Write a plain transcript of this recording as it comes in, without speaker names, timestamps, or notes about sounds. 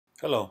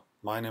Hello,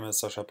 my name is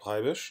Sascha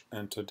Preibisch,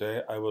 and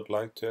today I would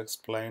like to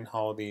explain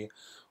how the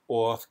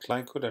OAuth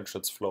client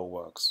credentials flow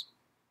works.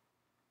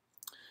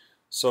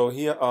 So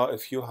here are a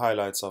few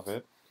highlights of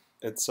it.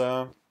 It's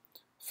a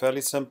fairly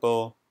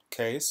simple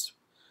case.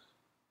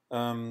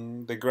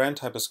 The grant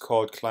type is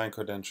called client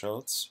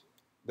credentials.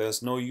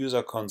 There's no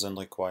user consent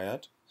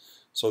required.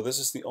 So this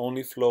is the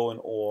only flow in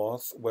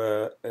OAuth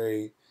where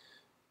a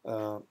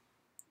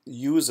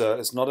user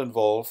is not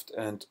involved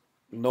and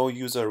no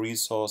user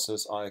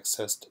resources are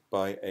accessed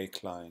by a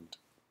client.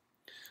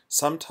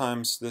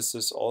 Sometimes this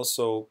is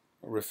also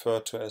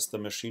referred to as the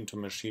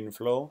machine-to-machine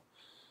flow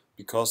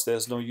because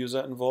there's no user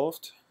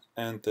involved,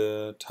 and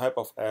the type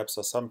of apps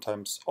are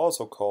sometimes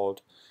also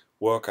called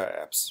worker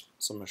apps.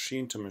 So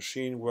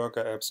machine-to-machine,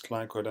 worker apps,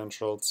 client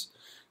credentials,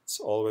 it's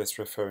always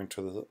referring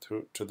to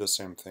the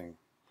same thing.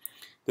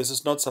 This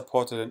is not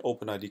supported in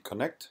OpenID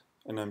Connect,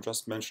 and I'm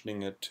just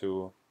mentioning it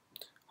to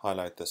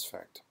highlight this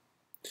fact.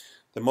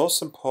 The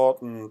most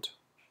important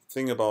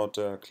thing about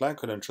the client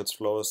credentials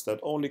flow is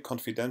that only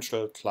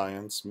confidential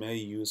clients may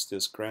use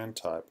this grant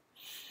type.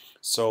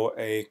 So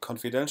a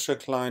confidential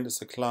client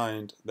is a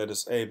client that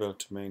is able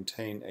to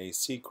maintain a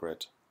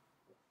secret.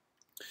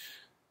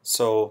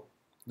 So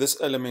this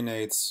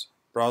eliminates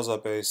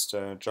browser-based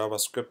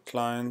JavaScript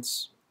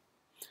clients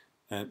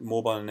and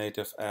mobile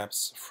native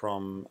apps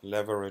from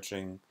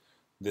leveraging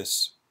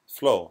this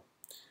flow,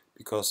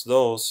 because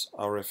those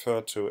are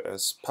referred to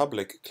as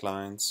public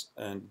clients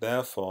and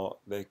therefore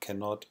they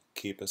cannot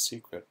keep a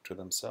secret to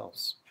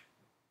themselves.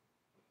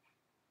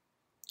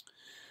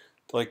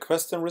 The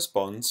request and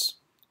response.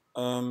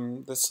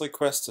 This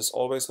request is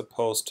always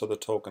opposed to the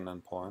token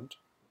endpoint.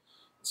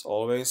 It's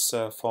always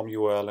form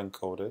URL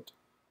encoded,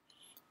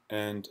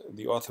 and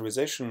the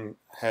authorization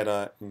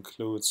header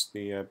includes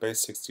the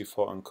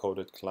base64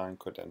 encoded client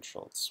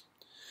credentials.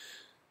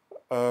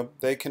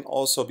 They can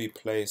also be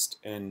placed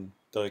in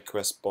the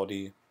request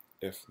body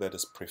if that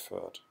is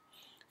preferred.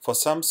 For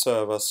some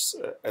servers,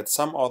 at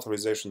some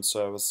authorization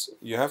servers,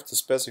 you have to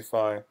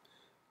specify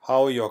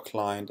how your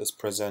client is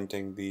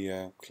presenting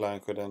the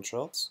client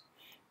credentials,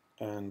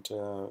 and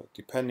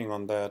depending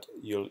on that,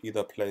 you'll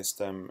either place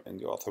them in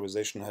the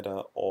authorization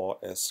header or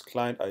as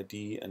client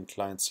ID and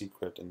client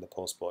secret in the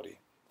post body.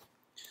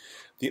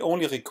 The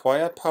only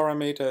required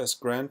parameter is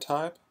grant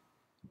type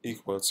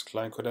equals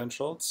client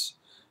credentials,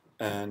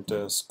 and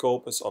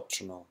scope is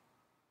optional.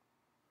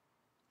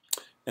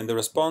 And the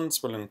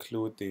response will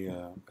include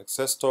the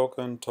access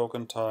token,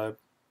 token type,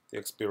 the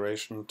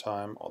expiration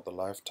time or the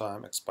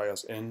lifetime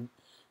expires in,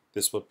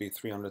 this would be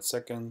 300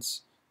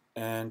 seconds,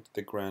 and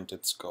the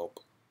granted scope.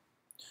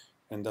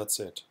 And that's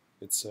it.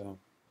 It's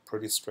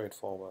pretty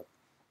straightforward.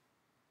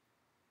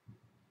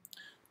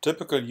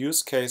 Typical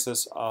use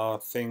cases are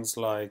things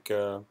like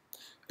a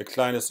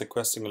client is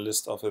requesting a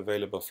list of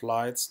available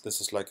flights. This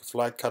is like a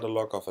flight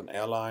catalog of an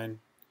airline.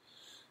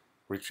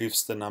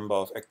 Retrieves the number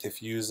of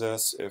active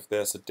users. If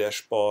there's a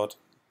dashboard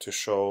to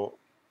show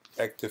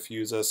active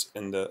users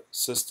in the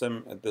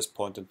system at this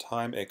point in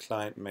time, a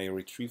client may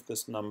retrieve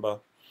this number,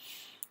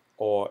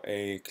 or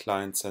a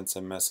client sends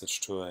a message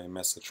to a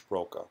message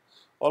broker.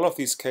 All of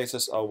these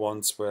cases are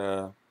ones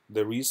where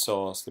the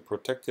resource, the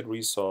protected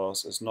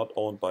resource, is not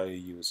owned by a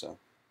user.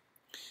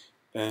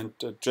 And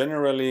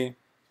generally,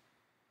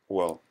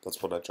 well,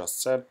 that's what I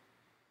just said.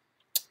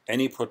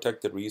 Any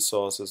protected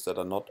resources that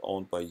are not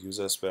owned by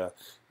users where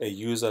a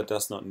user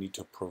does not need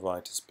to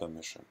provide his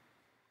permission.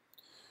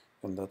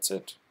 And that's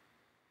it.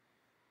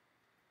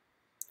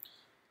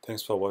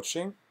 Thanks for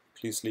watching.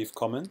 Please leave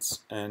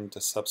comments and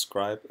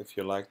subscribe if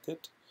you liked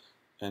it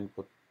and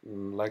would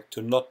like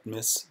to not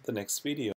miss the next video.